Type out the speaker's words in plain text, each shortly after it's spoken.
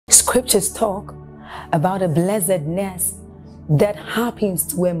Scriptures talk about a blessedness that happens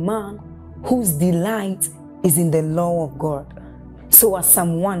to a man whose delight is in the law of God. So as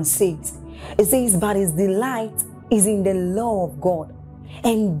Psalm 1 says, it says, but his delight is in the law of God,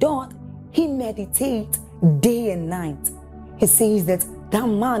 and doth he meditate day and night. He says that that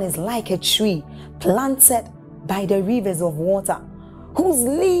man is like a tree planted by the rivers of water, whose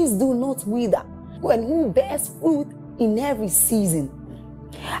leaves do not wither, and who bears fruit in every season.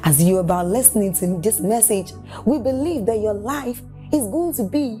 As you're about listening to this message, we believe that your life is going to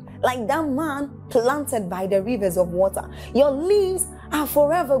be like that man planted by the rivers of water. Your leaves are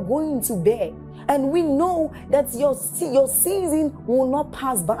forever going to bear. And we know that your season will not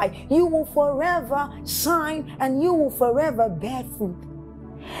pass by. You will forever shine and you will forever bear fruit.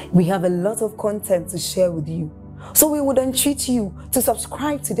 We have a lot of content to share with you. So we would entreat you to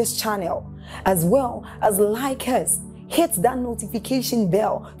subscribe to this channel, as well as like us. Hit that notification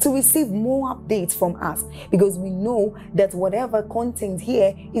bell to receive more updates from us, because we know that whatever content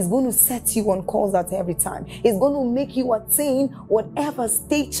here is going to set you on course at every time. It's going to make you attain whatever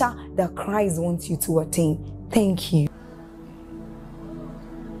stature that Christ wants you to attain. Thank you.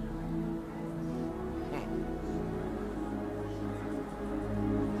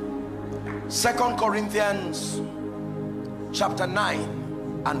 Second Corinthians chapter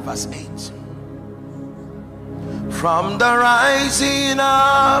 9 and verse 8. From the rising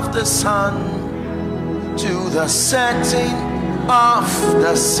of the sun to the setting of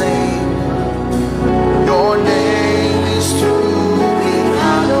the same, your name is to be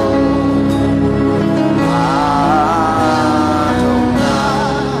hallowed, Adonai.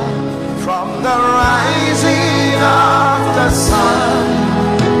 From the rising of the sun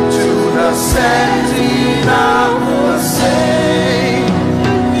to the setting of the same,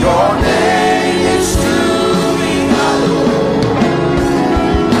 your name is to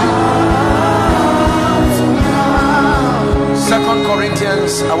 2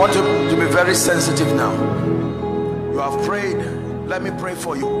 Corinthians, I want you to be very sensitive now. You have prayed, let me pray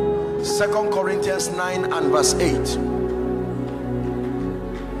for you. 2 Corinthians 9 and verse 8.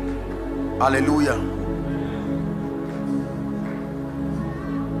 Hallelujah.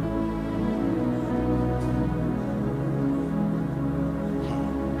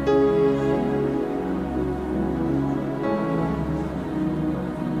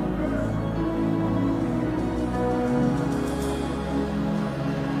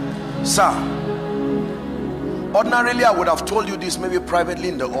 Sir, ordinarily I would have told you this maybe privately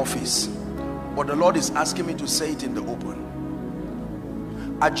in the office, but the Lord is asking me to say it in the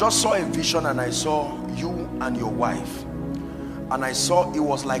open. I just saw a vision, and I saw you and your wife, and I saw it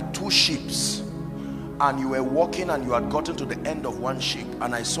was like two ships, and you were walking and you had gotten to the end of one ship,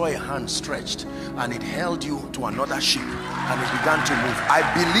 and I saw a hand stretched and it held you to another ship and it began to move. I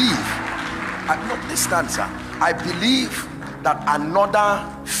believe, not this answer, I believe that another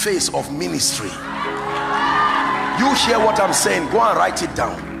phase of ministry, you hear what I'm saying, go and write it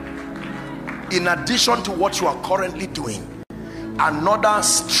down. In addition to what you are currently doing, another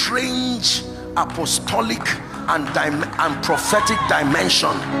strange apostolic and prophetic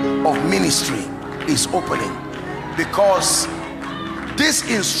dimension of ministry is opening, because this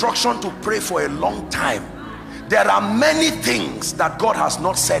instruction to pray for a long time, there are many things that God has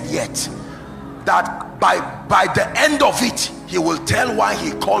not said yet, that by the end of it he will tell why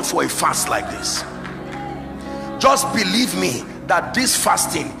he called for a fast like this. Just believe me that this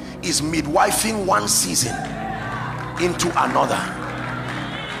fasting is midwifing one season into another.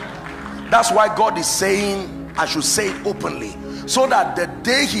 That's why God is saying I should say it openly, so that the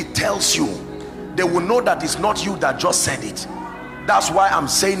day he tells you, they will know that it's not you that just said it. That's why I'm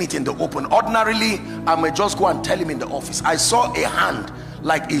saying it in the open. Ordinarily I may just go and tell him in the office. I saw a hand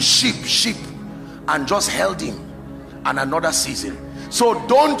like a sheep and just held him, and another season. So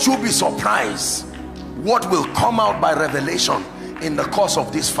don't you be surprised what will come out by revelation in the course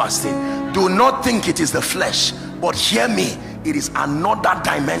of this fasting. Do not think it is the flesh, but hear me, it is another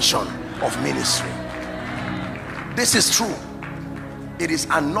dimension of ministry. This is true. It is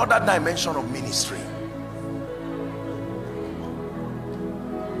another dimension of ministry.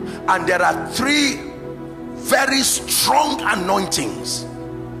 And there are three very strong anointings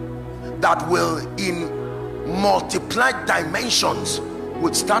that will in multiplied dimensions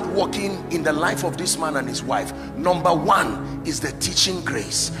would start working in the life of this man and his wife. Number one is the teaching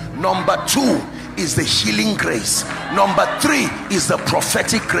grace. Number two is the healing grace. Number three is the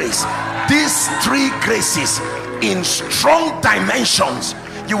prophetic grace. These three graces in strong dimensions,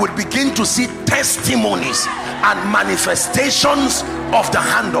 you would begin to see testimonies and manifestations of the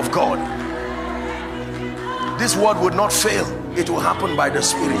hand of God. This word would not fail. It will happen by the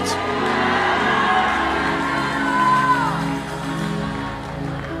Spirit.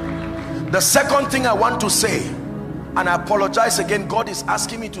 The second thing I want to say, and I apologize again, God is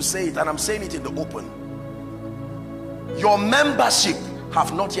asking me to say it and I'm saying it in the open. Your membership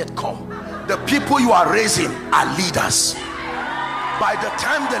have not yet come. The people you are raising are leaders. By the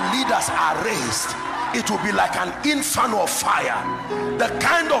time the leaders are raised, it will be like an inferno of fire. The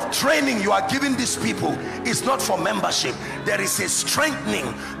kind of training you are giving these people is not for membership. There is a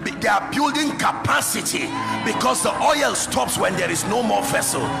strengthening. They are building capacity because the oil stops when there is no more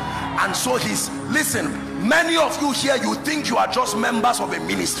vessel. And so listen, many of you here, you think you are just members of a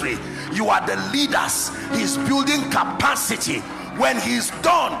ministry. You are the leaders. He's building capacity. When he's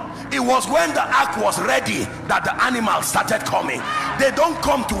done, it was when the ark was ready that the animals started coming. They don't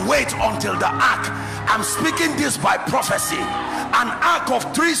come to wait until the ark. I'm speaking this by prophecy. An ark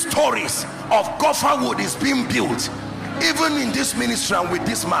of 3 stories of gopher wood is being built, even in this ministry and with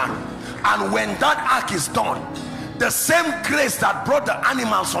this man. And when that ark is done, the same grace that brought the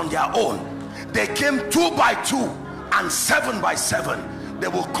animals on their own, they came 2 by 2 and 7 by 7. They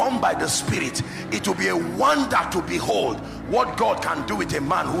will come by the Spirit. It will be a wonder to behold what God can do with a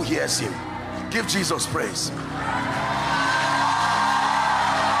man who hears him. Give Jesus praise.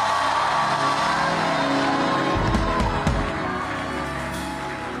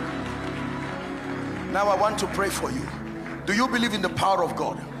 Now I want to pray for you. Do you believe in the power of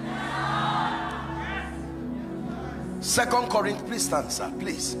God? 2 Corinthians, please stand, sir,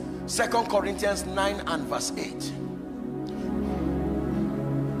 please. 2 Corinthians 9 and verse 8.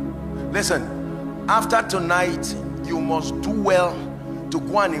 Listen, after tonight, you must do well to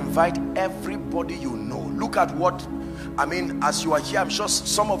go and invite everybody you know. Look at what, I mean, as you are here, I'm sure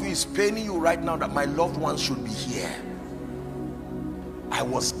some of you is paining you right now that my loved ones should be here. I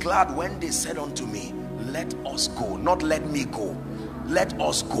was glad when they said unto me, let us go, not let me go. Let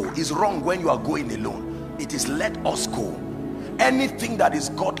us go. It's wrong when you are going alone. It is let us go. Anything that is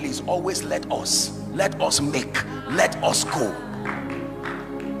godly is always let us make, let us go.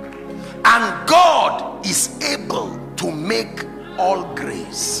 And God is able to make all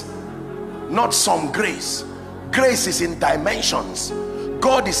grace, not some grace. Grace is in dimensions.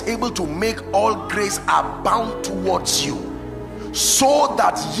 God is able to make all grace abound towards you, so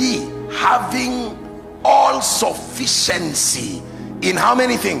that ye, having all sufficiency in how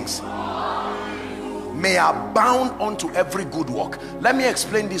many things? May abound unto every good work. Let me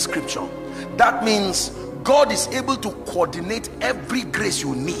explain this scripture. That means God is able to coordinate every grace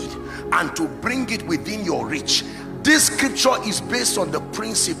you need and to bring it within your reach. This scripture is based on the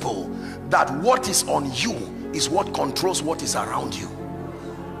principle that what is on you is what controls what is around you.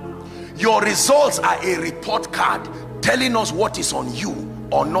 Your results are a report card telling us what is on you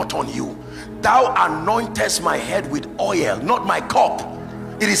or not on you. Thou anointest my head with oil, not my cup.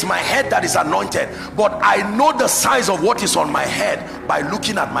 It is my head that is anointed, but I know the size of what is on my head by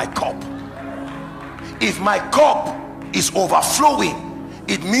looking at my cup. If my cup is overflowing,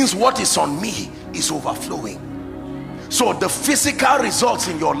 it means what is on me is overflowing. So the physical results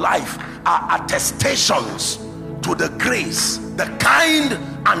in your life are attestations to the grace, the kind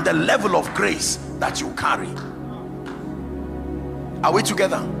and the level of grace that you carry. Are we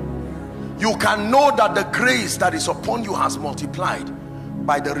together? You can know that the grace that is upon you has multiplied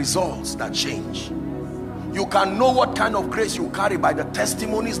by the results that change. You can know what kind of grace you carry by the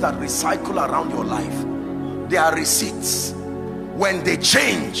testimonies that recycle around your life. They are receipts. When they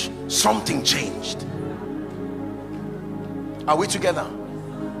change, something changed. Are we together?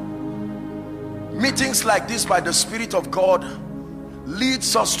 Meetings like this by the Spirit of God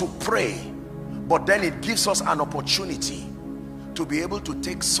leads us to pray, but then it gives us an opportunity to be able to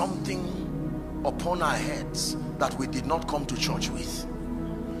take something upon our heads that we did not come to church with.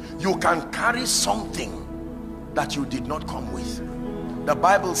 You can carry something that you did not come with. The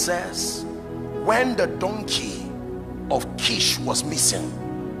Bible says when the donkey of Kish was missing,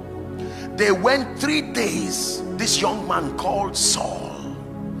 they went 3 days, this young man called Saul,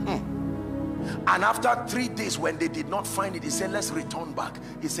 and after 3 days when they did not find it, he said, let's return back.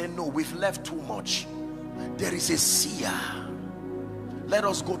 He said, no, we've left too much. There is a seer. Let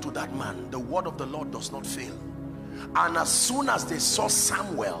us go to that man. The word of the Lord does not fail. And as soon as they saw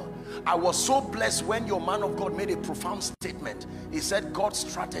Samuel, I was so blessed when your man of God made a profound statement. He said God's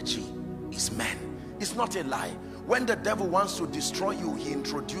strategy is men. It's not a lie. When the devil wants to destroy you, he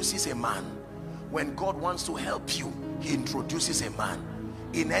introduces a man. When God wants to help you, he introduces a man.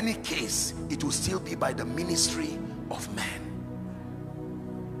 In any case, it will still be by the ministry of men.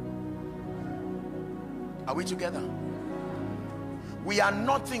 Are we together? We are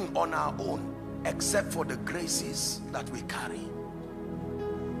nothing on our own. except for the graces that we carry.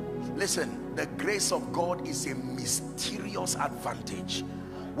 Listen, the grace of God is a mysterious advantage.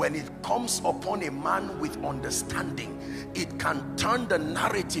 When it comes upon a man with understanding, it can turn the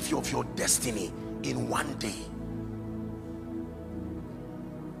narrative of your destiny in one day.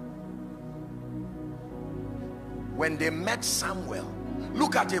 When they met Samuel,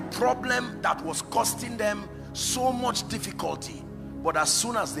 look at a problem that was costing them so much difficulty, but as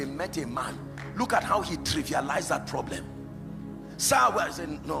soon as they met a man, look at how he trivialized that problem. Samuel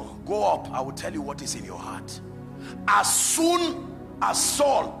said, no, go up, I will tell you what is in your heart. As soon as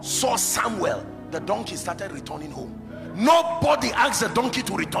Saul saw Samuel, the donkey started returning home. Nobody asked the donkey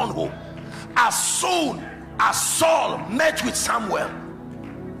to return home. As soon as Saul met with Samuel,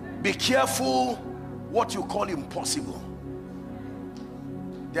 be careful what you call impossible.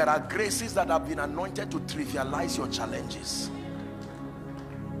 There are graces that have been anointed to trivialize your challenges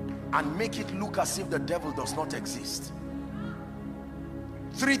and make it look as if the devil does not exist.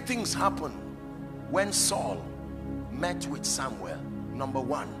 3 things happen when Saul met with Samuel. Number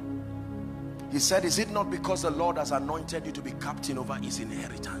 1, he said, is it not because the Lord has anointed you to be captain over his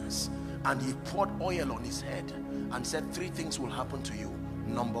inheritance? And he poured oil on his head and said 3 things will happen to you.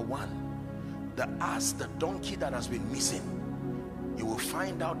 Number 1, the ass, the donkey that has been missing, you will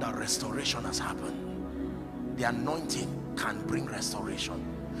find out that restoration has happened. The anointing can bring restoration.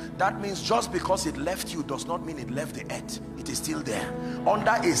 That means just because it left you does not mean it left the earth. It is still there.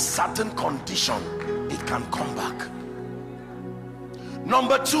 Under a certain condition, it can come back.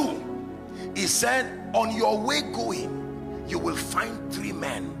 Number 2, he said, on your way going, you will find 3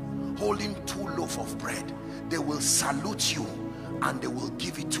 men holding 2 loaves of bread. They will salute you and they will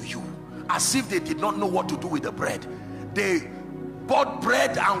give it to you, as if they did not know what to do with the bread. They bought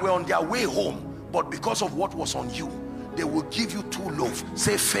bread and were on their way home, but because of what was on you, they will give you 2 loaves.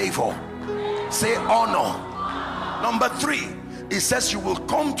 Say favor, say honor. Number 3, it says you will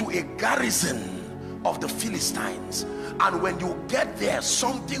come to a garrison of the Philistines, and when you get there,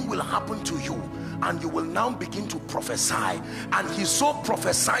 something will happen to you and you will now begin to prophesy. And he so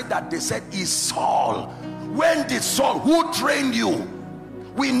prophesied that they said, is Saul. When did Saul, who trained you?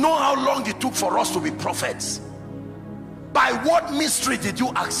 We know how long it took for us to be prophets. By what mystery did you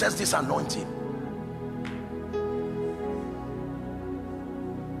access this anointing?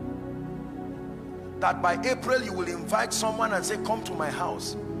 That by April you will invite someone and say, come to my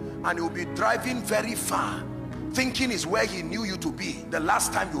house, and he will be driving very far, thinking is where he knew you to be the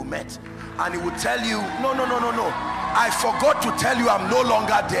last time you met, and he will tell you, no, I forgot to tell you I'm no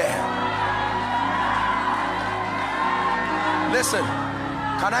longer there. Listen,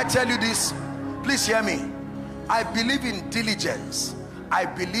 can I tell you this? Please hear me. I believe in diligence, I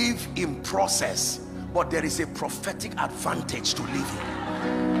believe in process, but there is a prophetic advantage to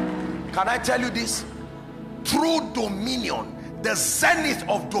living. Can I tell you this? True dominion, the zenith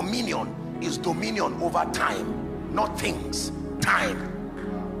of dominion, is dominion over time, not things. Time.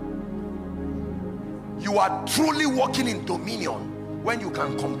 You are truly walking in dominion when you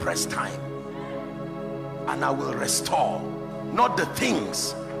can compress time. And I will restore, not the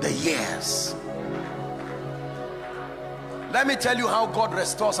things, the years. Let me tell you how God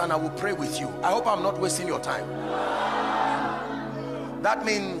restores, and I will pray with you. I hope I'm not wasting your time. That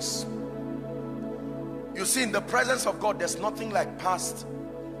means, you see, in the presence of God, there's nothing like past,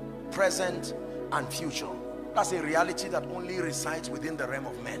 present, and future. That's a reality that only resides within the realm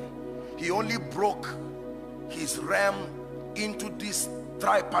of men. He only broke his realm into this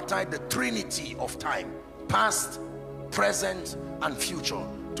tripartite, the trinity of time, past, present, and future,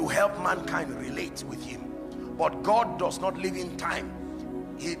 to help mankind relate with him. But God does not live in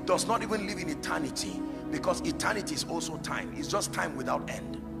time. He does not even live in eternity, because eternity is also time. It's just time without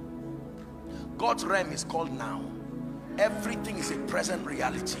end. God's realm is called now. Everything is a present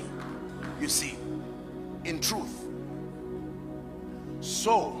reality, you see, in truth.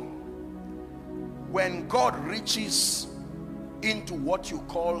 So when God reaches into what you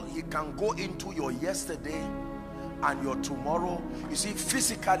call, he can go into your yesterday and your tomorrow. You see,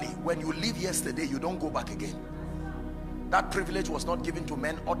 physically, when you leave yesterday, you don't go back again. That privilege was not given to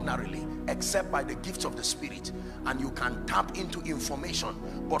men ordinarily, except by the gifts of the Spirit, and you can tap into information.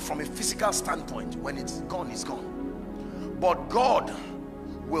 But from a physical standpoint, when it's gone, it's gone. But God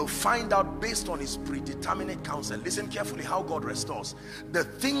will find out, based on his predeterminate counsel. Listen carefully how God restores the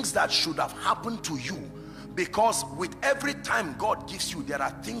things that should have happened to you, because with every time God gives you, there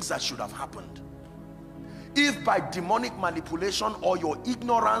are things that should have happened. If by demonic manipulation or your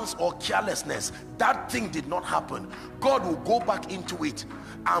ignorance or carelessness that thing did not happen, God will go back into it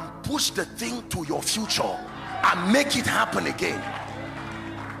and push the thing to your future and make it happen again.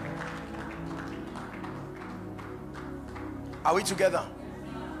 Are we together?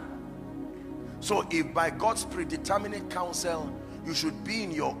 So if by God's predeterminate counsel you should be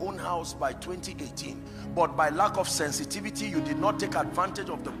in your own house by 2018, but by lack of sensitivity you did not take advantage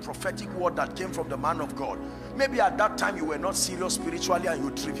of the prophetic word that came from the man of God, maybe at that time you were not serious spiritually and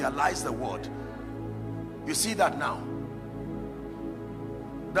you trivialized the word. You see that now?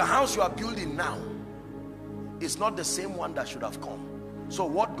 The house you are building now is not the same one that should have come. So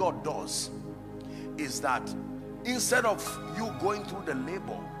what God does is that instead of you going through the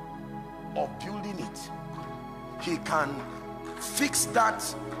labor of building it, he can fix that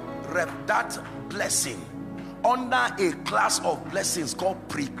blessing under a class of blessings called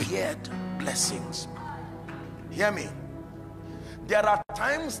prepared blessings. Hear me? There are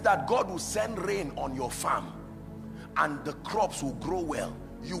times that God will send rain on your farm and the crops will grow well.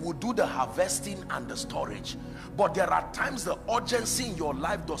 You will do the harvesting and the storage. But there are times the urgency in your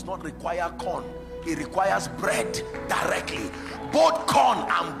life does not require corn. It requires bread directly. Both corn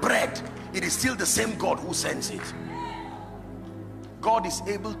and bread, it is still the same God who sends it. God is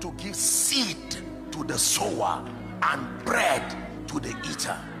able to give seed to the sower and bread to the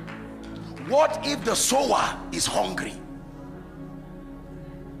eater. What if the sower is hungry?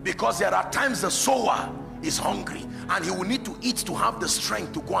 Because there are times the sower is hungry and he will need to eat to have the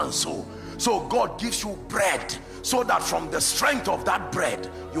strength to go and sow. So God gives you bread so that from the strength of that bread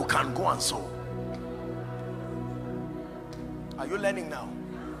you can go and sow. Are you learning now?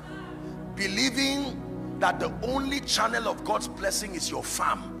 Believing that the only channel of God's blessing is your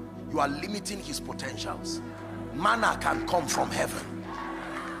farm, you are limiting his potentials. Manna can come from heaven.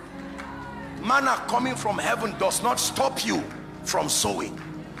 Manna coming from heaven does not stop you from sowing.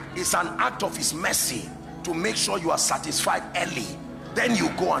 It's an act of his mercy to make sure you are satisfied early. Then you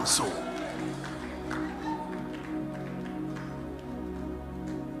go and sow.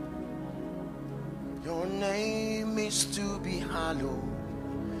 Your name is to be hallowed.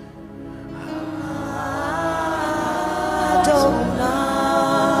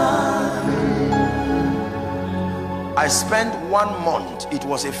 I spent 1 month, it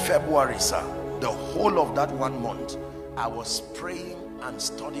was a February, sir. The whole of that 1 month, I was praying and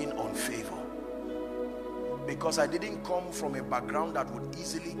studying on favor. Because I didn't come from a background that would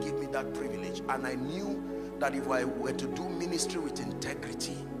easily give me that privilege. And I knew that if I were to do ministry with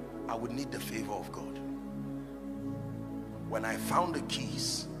integrity, I would need the favor of God. When I found the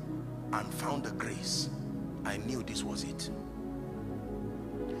keys and found the grace, I knew this was it.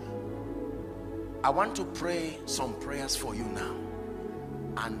 I want to pray some prayers for you now,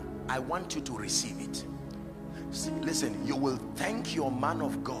 and I want you to receive it. Listen, you will thank your man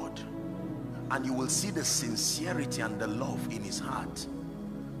of God and you will see the sincerity and the love in his heart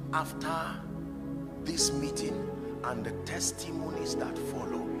after this meeting and the testimonies that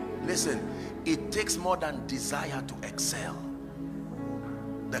follow. Listen, it takes more than desire to excel.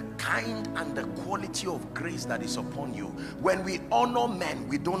 The kind and the quality of grace that is upon you. When we honor men,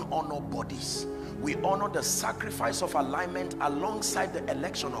 we don't honor bodies. We honor the sacrifice of alignment alongside the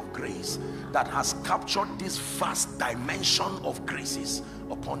election of grace that has captured this vast dimension of graces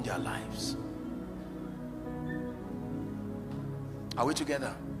upon their lives. Are we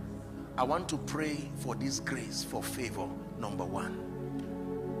together? I want to pray for this grace for favor. Number 1,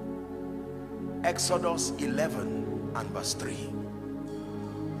 Exodus 11 and verse 3.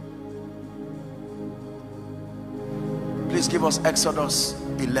 Please give us Exodus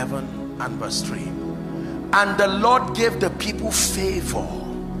 11 and verse 3. And the Lord gave the people favor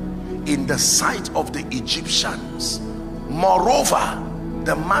in the sight of the Egyptians. Moreover,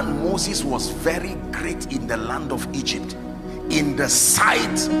 the man Moses was very great in the land of Egypt, in the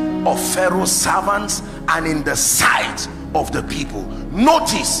sight of Pharaoh's servants and in the sight of the people.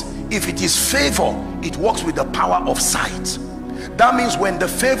 Notice, if it is favor, it works with the power of sight. That means when the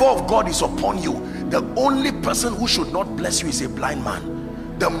favor of God is upon you, the only person who should not bless you is a blind man.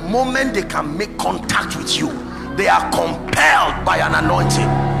 The moment they can make contact with you, they are compelled by an anointing.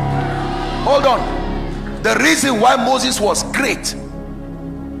 Hold on. The reason why Moses was great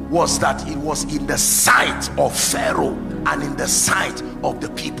was that it was in the sight of Pharaoh and in the sight of the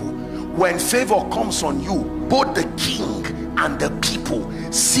people. When favor comes on you, both the king and the people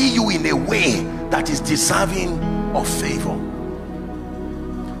see you in a way that is deserving of favor.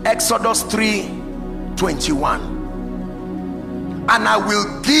 Exodus 3:21. And I will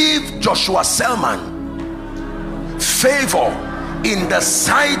give Joshua Selman favor in the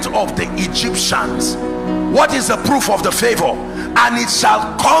sight of the Egyptians. What is the proof of the favor? And it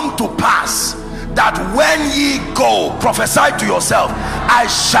shall come to pass that when ye go, prophesy to yourself, I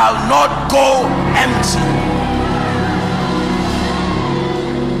shall not go empty.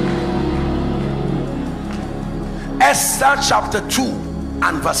 Esther chapter 2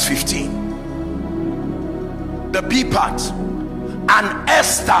 and verse 15. The B part. And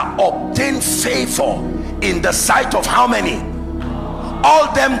Esther obtained favor in the sight of how many?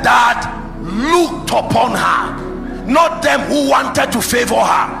 All them that looked upon her, not them who wanted to favor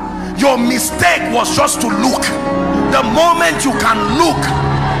her. Your mistake was just to look. The moment you can look,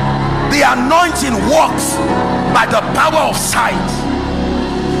 the anointing works by the power of sight.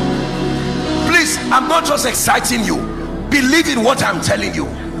 Please, I'm not just exciting you. Believe in what I'm telling you.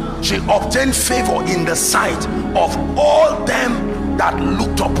 She obtained favor in the sight of all them that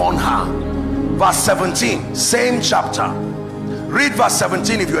looked upon her. Verse 17, same chapter. Read verse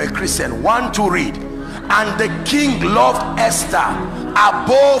 17 if you're a Christian. 1, 2, read. And the king loved Esther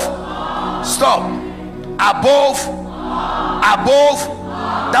above, stop, above,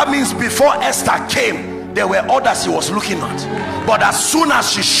 that means before Esther came, there were others he was looking at. But as soon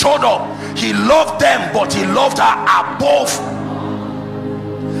as she showed up, he loved them, but he loved her above.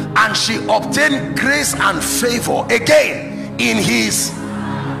 And she obtained grace and favor again in his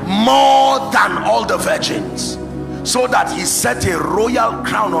more than all the virgins, so that he set a royal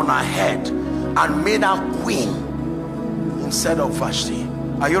crown on her head and made her queen instead of Vashti.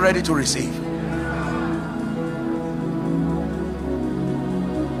 Are you ready to receive?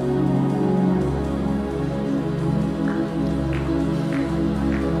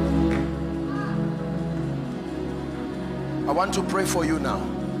 I want to pray for you now.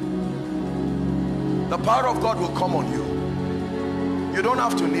 The power of God will come on you. You don't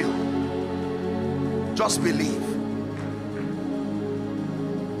have to kneel. Just believe.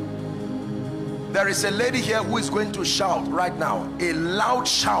 There is a lady here who is going to shout right now, a loud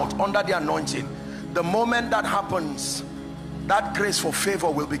shout under the anointing. The moment that happens, that grace for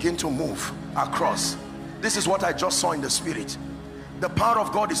favor will begin to move across. This is what I just saw in the spirit. The power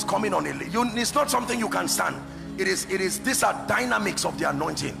of God is coming on it. It's not something you can stand. These are dynamics of the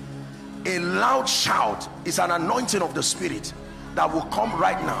anointing. A loud shout is an anointing of the spirit that will come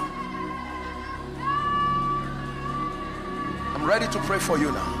right now. I'm ready to pray for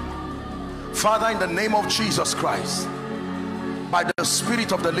you now. Father, in the name of Jesus Christ, by the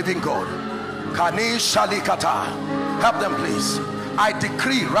Spirit of the living God, help them please. I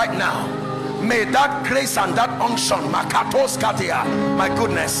decree right now, may that grace and that unction, my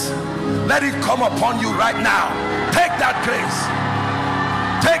goodness, let it come upon you right now. Take that grace,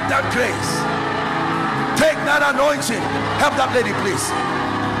 take that grace, take that anointing. Help that lady please.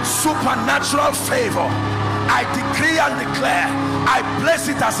 Supernatural favor, I decree and declare, I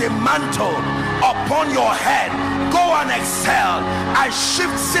place it as a mantle upon your head. Go and excel. I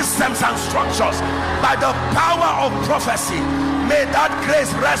shift systems and structures by the power of prophecy. May that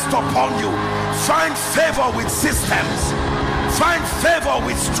grace rest upon you. Find favor with systems, find favor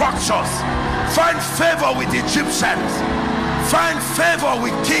with structures, find favor with Egyptians, find favor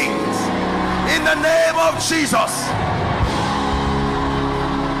with kings, in the name of Jesus.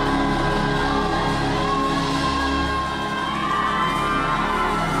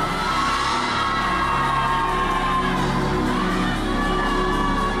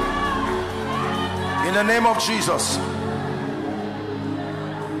 In the name of Jesus.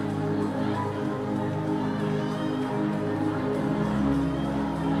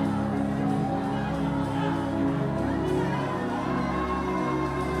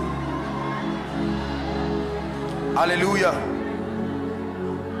 Hallelujah.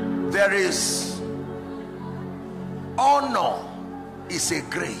 There is honor is a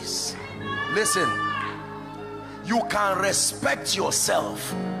grace. Listen, you can respect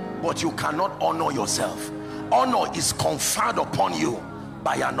yourself, but you cannot honor yourself. Honor is conferred upon you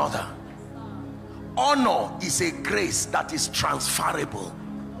by another. Honor is a grace that is transferable.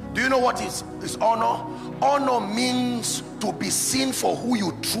 Do you know what is honor? Honor means to be seen for who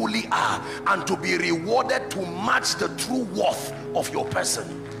you truly are and to be rewarded to match the true worth of your person.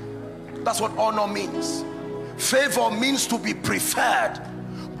 That's what honor means. Favor means to be preferred,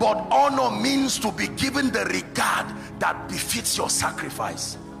 but honor means to be given the regard that befits your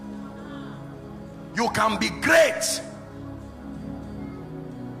sacrifice. You can be great,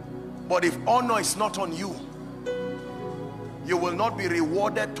 but if honor is not on you, you will not be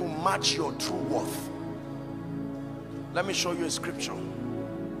rewarded to match your true worth. Let me show you a scripture.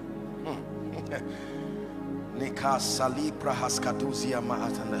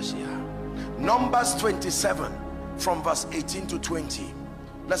 Numbers 27 from verse 18 to 20.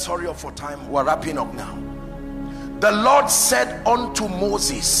 Let's hurry up for time. We're wrapping up now. The Lord said unto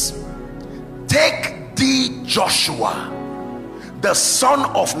Moses, take thee Joshua, the son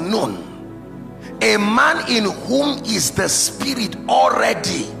of Nun, a man in whom is the spirit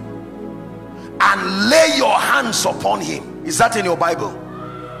already, and lay your hands upon him. Is that in your Bible?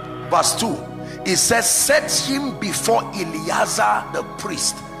 Verse 2, it says, set him before Eleazar the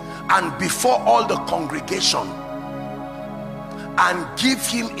priest and before all the congregation, and give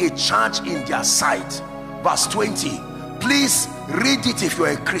him a charge in their sight. Verse 20, please read it if you're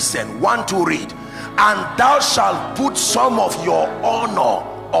a Christian. 1, 2, read. And thou shalt put some of your honor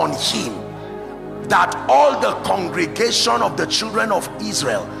on him, that all the congregation of the children of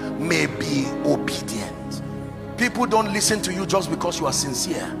Israel may be obedient. People don't listen to you just because you are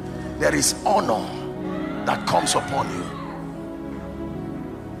sincere. There is honor that comes upon you.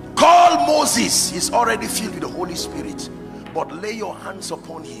 Call Moses, he's already filled with the Holy Spirit, but lay your hands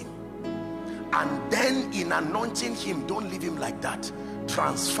upon him, and then in anointing him, don't leave him like that.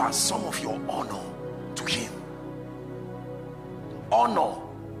 Transfer some of your honor to him. Honor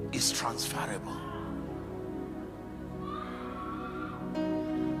is transferable.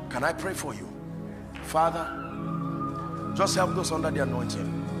 Can I pray for you? Father, just help those under the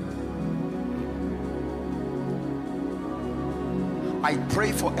anointing. I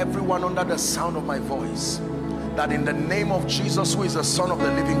pray for everyone under the sound of my voice, that in the name of Jesus, who is the Son of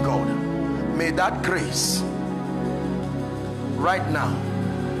the living God, may that grace right now,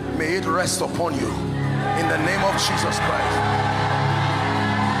 may it rest upon you in the name of Jesus Christ.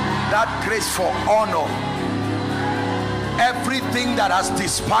 That grace for honor, everything that has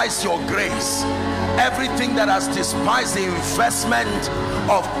despised your grace, everything that has despised the investment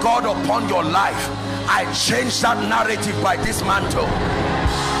of God upon your life, I change that narrative by this mantle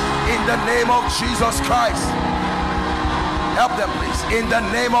in the name of Jesus Christ. Help them please, in the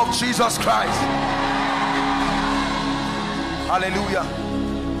name of Jesus Christ. Hallelujah.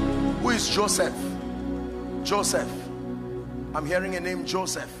 Who is Joseph? Joseph. I'm hearing a name,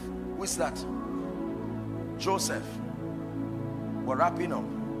 Joseph. Who is that? Joseph. We're wrapping up.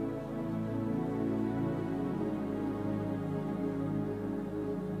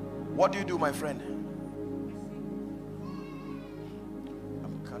 What do you do, my friend?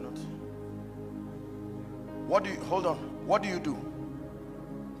 I cannot. What do you, hold on, what do you do?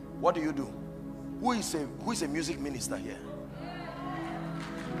 What do you do? Who is a music minister here?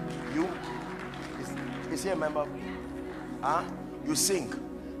 You? Is he a member? Huh? You sing.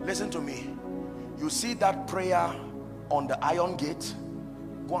 Listen to me. You see that prayer on the iron gate?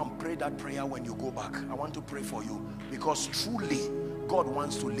 Go and pray that prayer when you go back. I want to pray for you, because truly God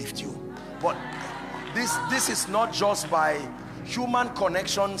wants to lift you. But this is not just by human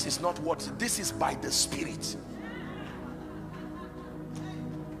connections. It's not what, this is by the Spirit.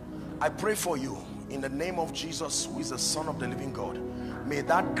 I pray for you in the name of Jesus, who is the Son of the living God. May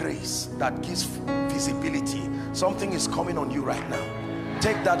that grace that gives visibility, something is coming on you right now.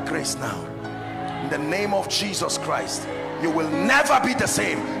 Take that grace now in the name of Jesus Christ. You will never be the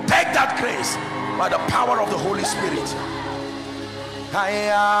same. Take that grace by the power of the Holy Spirit.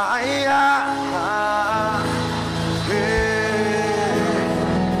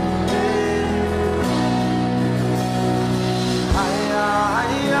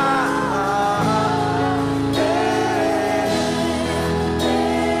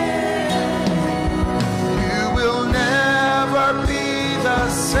 You will never be the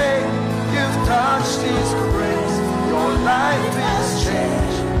same. You've touched His grace. Your life is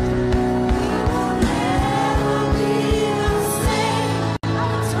changed.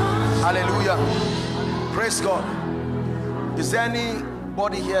 Hallelujah. Praise God. Is there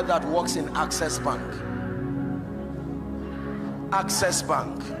anybody here that works in Access Bank? Access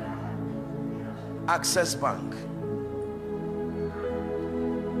Bank. Access Bank.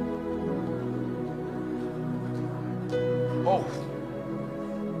 Oh,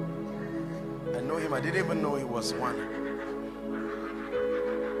 I know him. I didn't even know he was one.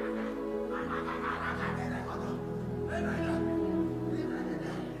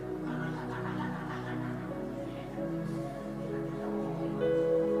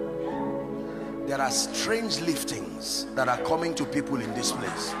 There are strange liftings that are coming to people in this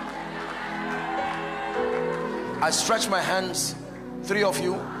place. I stretch my hands, three of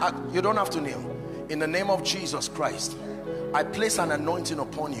you, you don't have to kneel. In the name of Jesus Christ, I place an anointing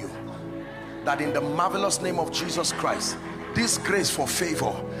upon you, that in the marvelous name of Jesus Christ, this grace for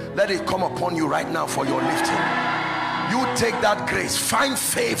favor, let it come upon you right now for your lifting. You take that grace, find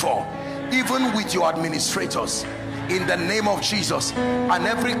favor even with your administrators in the name of Jesus, and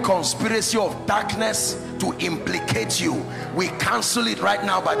every conspiracy of darkness to implicate you, we cancel it right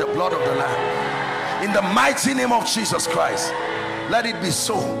now by the blood of the Lamb in the mighty name of Jesus Christ. Let it be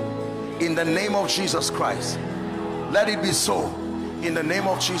so in the name of Jesus Christ. Let it be so in the name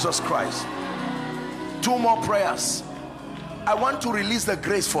of Jesus Christ. Two more prayers. I want to release the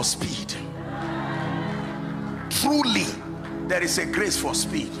grace for speed. truly there is a grace for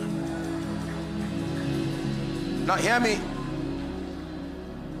speed. Now hear me.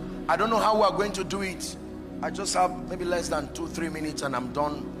 I don't know how we are going to do it. I just have maybe less than 2-3 minutes and I'm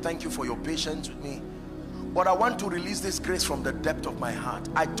done. Thank you for your patience with me. But I want to release this grace from the depth of my heart.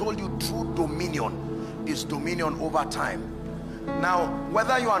 I told you true dominion is dominion over time. Now,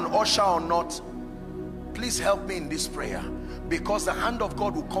 whether you're an usher or not, please help me in this prayer, because the hand of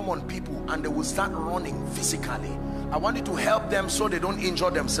God will come on people and they will start running physically. I want you to help them so they don't injure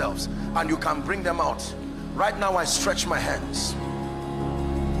themselves, and you can bring them out. Right now I stretch my hands.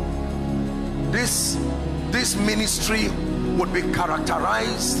 This ministry would be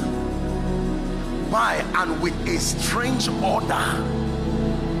characterized by and with a strange order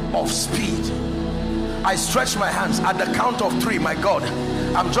of speed. I stretch my hands at the count of 3. My God,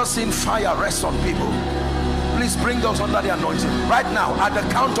 I'm just seeing fire rest on people. Please bring those under the anointing right now at the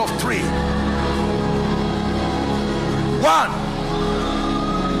count of 3.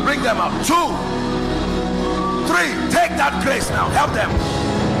 1, bring them up. 2, 3, take that grace now, help them.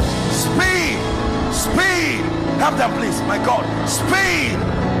 Speed, speed, help them please. My God, speed,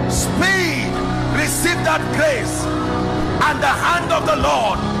 speed. Receive that grace. And the hand of the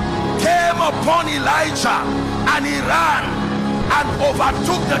Lord came upon Elijah, and he ran and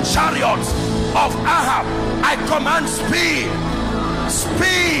overtook the chariots of Ahab. I command speed,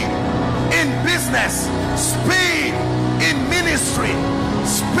 speed in business, speed in ministry,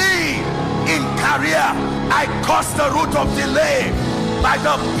 speed in career. I curse the root of delay by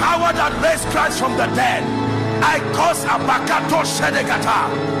the power that raised Christ from the dead. I curse Abakato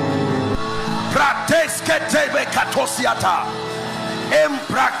Shedegata.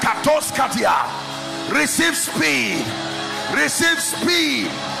 Receive speed, receive speed,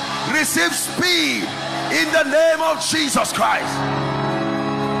 receive speed in the name of Jesus Christ.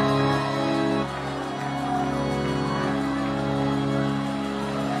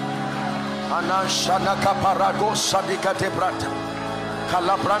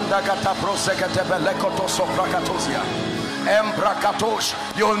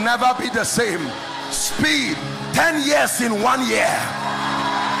 You'll never be the same. Speed. 10 years in 1 year.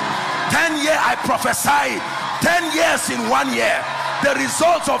 10 years, I prophesy. 10 years in 1 year. The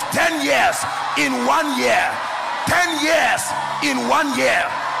results of 10 years in 1 year. 10 years in 1 year.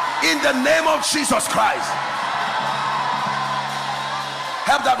 In the name of Jesus Christ.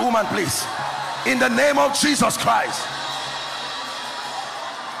 Help that woman please. In the name of Jesus Christ.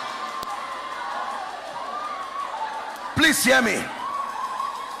 Please hear me.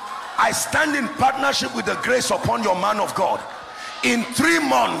 I stand in partnership with the grace upon your man of God. In 3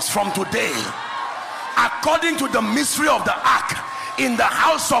 months from today, according to the mystery of the ark in the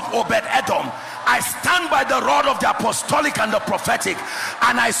house of Obed-Edom, I stand by the rod of the apostolic and the prophetic,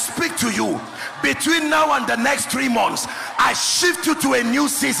 and I speak to you. Between now and the next 3 months, I shift you to a new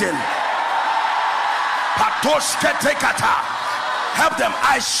season. Help them.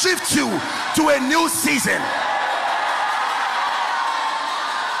 I shift you to a new season.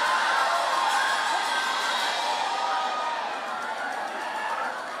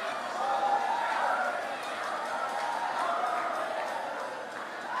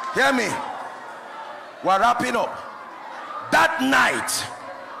 Hear me. We're wrapping up. That night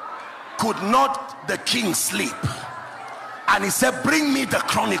could not the king sleep, and he said, bring me the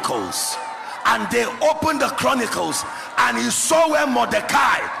chronicles. And they opened the chronicles, and he saw where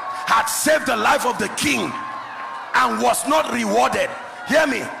Mordecai had saved the life of the king and was not rewarded. Hear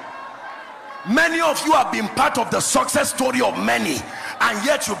me. Many of you have been part of the success story of many, and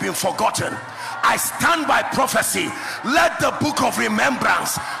yet you've been forgotten. I stand by prophecy. Let the book of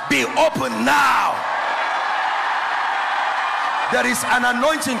remembrance be open now. There is an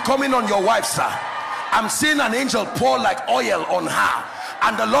anointing coming on your wife, sir. I'm seeing an angel pour like oil on her,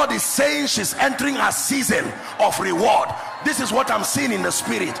 and the Lord is saying she's entering a season of reward. This is what I'm seeing in the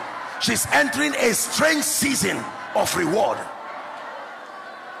spirit. She's entering a strange season of reward.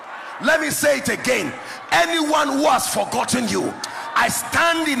 Let me say it again. Anyone who has forgotten you, I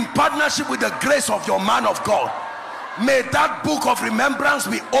stand in partnership with the grace of your man of God. May that book of remembrance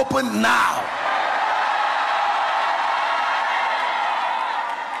be opened now.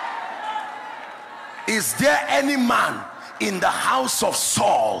 Is there any man in the house of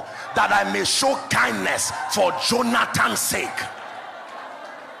Saul that I may show kindness for Jonathan's sake?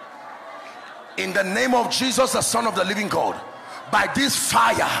 In the name of Jesus, the Son of the living God, by this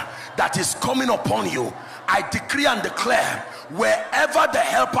fire that is coming upon you, I decree and declare, wherever the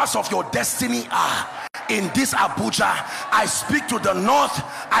helpers of your destiny are in this Abuja, I speak to the north,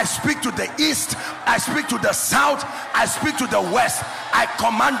 I speak to the east, I speak to the south, I speak to the west. I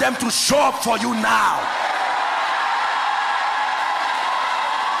command them to show up for you now.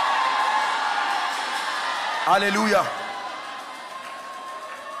 Hallelujah.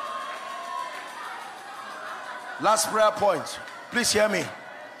 Last prayer point. Please hear me.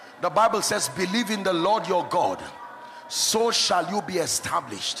 The Bible says, believe in the Lord your God, so shall you be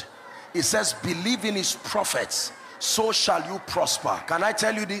established. It says, believe in his prophets, so shall you prosper. Can I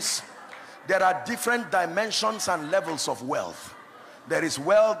tell you this? There are different dimensions and levels of wealth. There is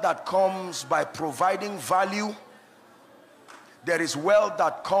wealth that comes by providing value. There is wealth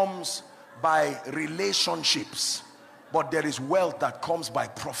that comes by relationships. But there is wealth that comes by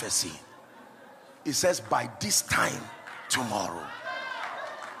prophecy. It says, by this time tomorrow.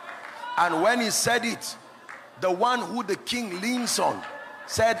 And when he said it, the one who the king leans on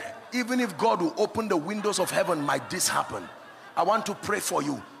said, even if God will open the windows of heaven, might this happen? I want to pray for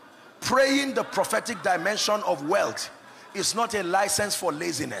you. Praying the prophetic dimension of wealth is not a license for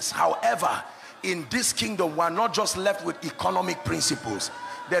laziness. However, in this kingdom, we are not just left with economic principles.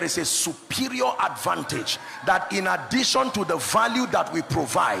 There is a superior advantage that in addition to the value that we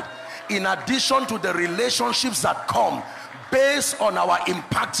provide, in addition to the relationships that come based on our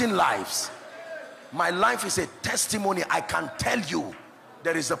impacting lives, my life is a testimony. I can tell you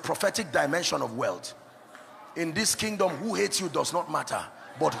there is a prophetic dimension of wealth. In this kingdom, who hates you does not matter,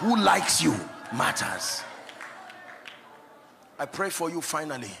 but who likes you matters. I pray for you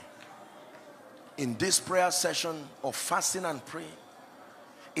finally, in this prayer session of fasting and praying,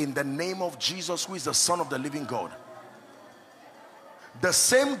 in the name of Jesus, who is the Son of the living God. The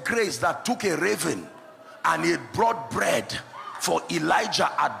same grace that took a raven and it brought bread for Elijah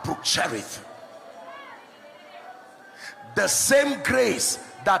at Brook Cherith, the same grace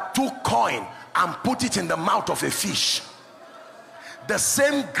that took coin and put it in the mouth of a fish, the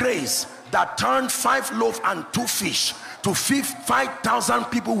same grace that turned 5 loaves and 2 fish to feed 5,000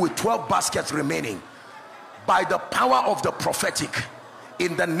 people with 12 baskets remaining, by the power of the prophetic,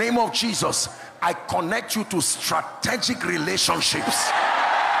 in the name of Jesus, I connect you to strategic relationships.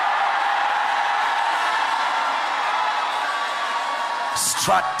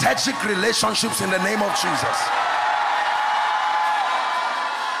 Strategic relationships in the name of Jesus.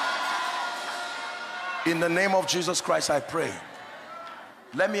 In the name of Jesus Christ, I pray.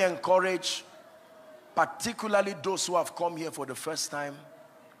 Let me encourage particularly those who have come here for the first time.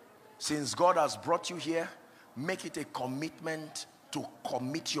 Since God has brought you here, make it a commitment to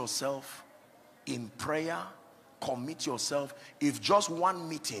commit yourself in prayer. Commit yourself. If just one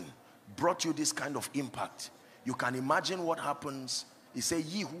meeting brought you this kind of impact, you can imagine what happens. He said,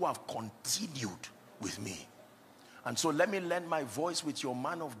 ye who have continued with me. And so let me lend my voice with your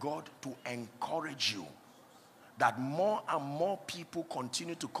man of God to encourage you that more and more people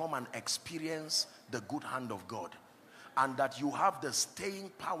continue to come and experience the good hand of God, and that you have the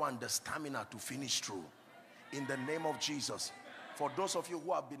staying power and the stamina to finish through, in the name of Jesus. For those of you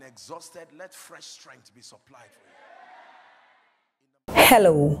who have been exhausted, let fresh strength be supplied for you.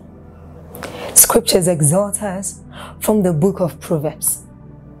 Hello. Scriptures exhort us from the book of Proverbs.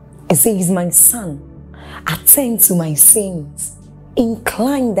 It says, my son, attend to my sayings,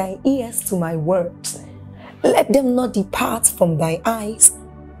 incline thy ears to my words, let them not depart from thy eyes,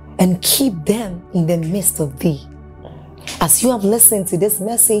 and keep them in the midst of thee. As you have listened to this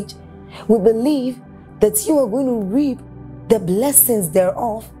message, we believe that you are going to reap the blessings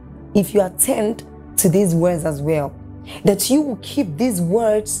thereof if you attend to these words as well. That you will keep these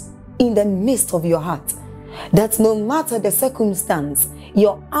words in the midst of your heart. That no matter the circumstance,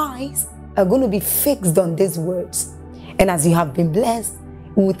 your eyes are going to be fixed on these words. And as you have been blessed,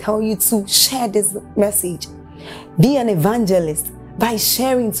 we will tell you to share this message. Be an evangelist by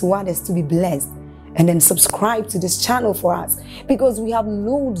sharing to others to be blessed. And then subscribe to this channel for us, because we have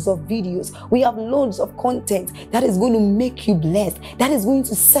loads of videos, we have loads of content that is going to make you blessed, that is going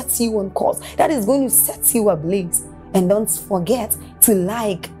to set you on course, that is going to set you ablaze. And don't forget to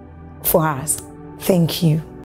like for us. Thank you.